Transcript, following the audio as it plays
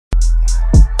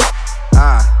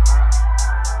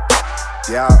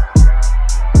Yeah.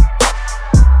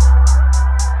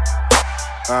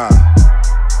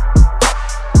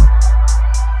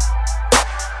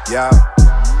 Yeah.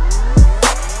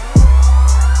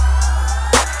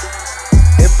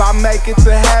 If I make it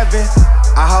to heaven,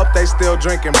 I hope they still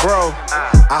drinking, bro.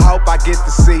 I hope I get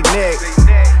to see Nick.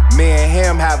 Me and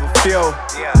him have a few.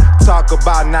 Talk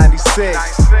about 96.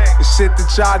 The shit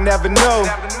that y'all never knew.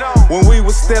 When we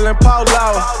was still in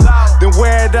polo, then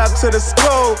wear it up to the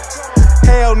school.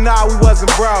 Hell nah, we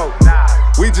wasn't broke.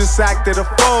 We just acted a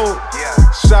fool.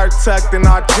 Shirt tucked in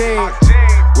our jeans.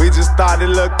 We just thought it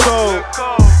looked cool.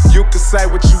 You can say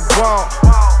what you want,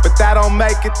 but that don't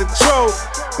make it the truth.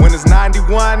 When it's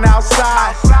 91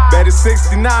 outside, bet it's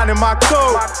 69 in my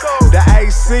coupe. The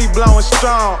AC blowing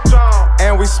strong,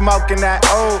 and we smoking that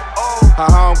oud. Her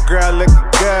homegirl looking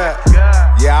good,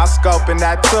 yeah, I'm scoping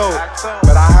that too.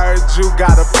 But I heard you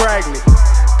got her pregnant.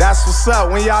 That's what's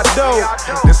up when y'all do.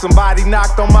 Then somebody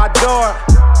knocked on my door.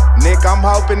 Nick, I'm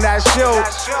hoping that's you,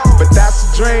 but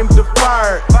that's a dream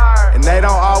deferred, and they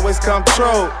don't always come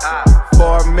true.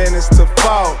 4 minutes to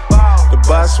 4, the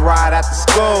bus ride after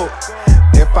school.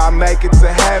 If I make it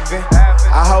to heaven,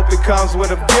 I hope it comes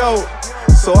with a view,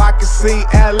 so I can see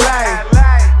LA.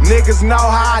 Niggas know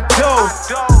how I do.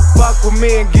 Fuck with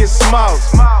me and get smoked,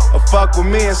 or fuck with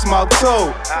me and smoke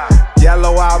too.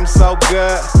 Yellow album so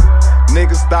good,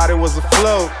 niggas thought it was a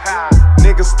fluke.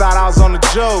 Niggas thought I was on the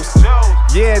juice.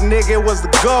 Yeah, nigga, it was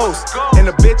the ghost. And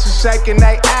the bitches shaking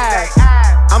they ass.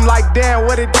 I'm like, damn,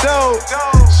 what it do?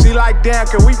 She like, damn,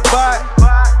 can we fuck?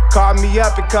 Call me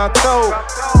up and come through.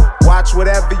 Watch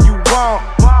whatever you want.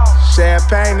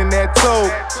 Champagne in there too.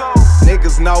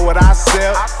 Niggas know what I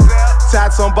sell.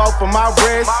 Tats on both of my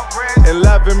wrists. In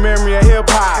love and memory of hip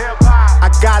hop. I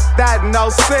got that in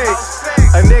 06.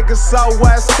 A nigga so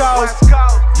West Coast.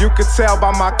 You could tell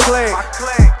by my clique.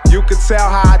 You could tell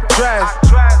how I dress.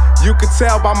 You could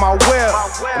tell by my whip.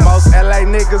 Most LA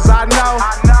niggas I know,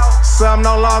 some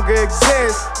no longer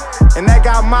exist, and they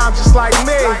got moms just like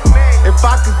me. If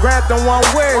I could grant them one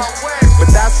wish, but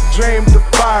that's a dream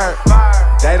deferred.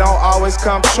 They don't always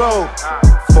come true.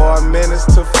 4 minutes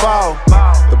to 4,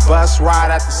 the bus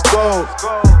ride after school.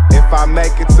 If I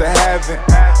make it to heaven,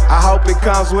 I hope it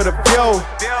comes with a view,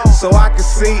 so I can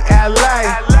see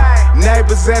LA.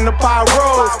 Neighbors in the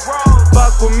Pyros.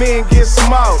 Fuck with me and get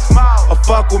smoked, or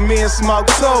fuck with me and smoke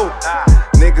too.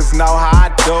 Niggas know how I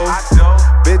do.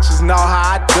 Bitches know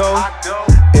how I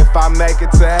do. If I make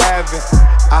it to heaven,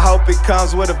 I hope it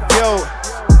comes with a view.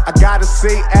 I gotta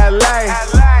see LA.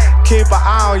 Keep an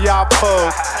eye on y'all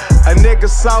fools. A nigga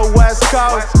so West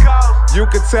Coast. You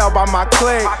could tell by my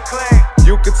clique.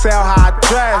 You could tell how I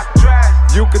dress.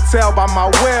 You could tell by my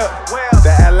whip.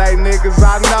 The LA niggas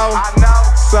I know,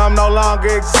 some no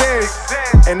longer exist,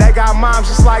 and they got moms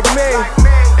just like me.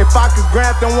 If I could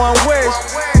grant them one wish,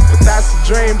 but that's a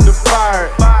dream deferred.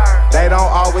 They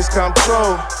don't always come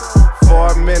true.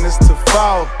 4 minutes to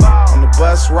 4, on the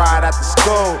bus ride after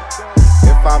school.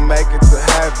 If I make it to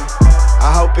heaven,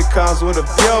 I hope it comes with a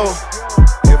view.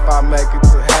 If I make it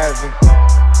to heaven,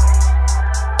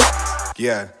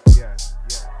 yeah.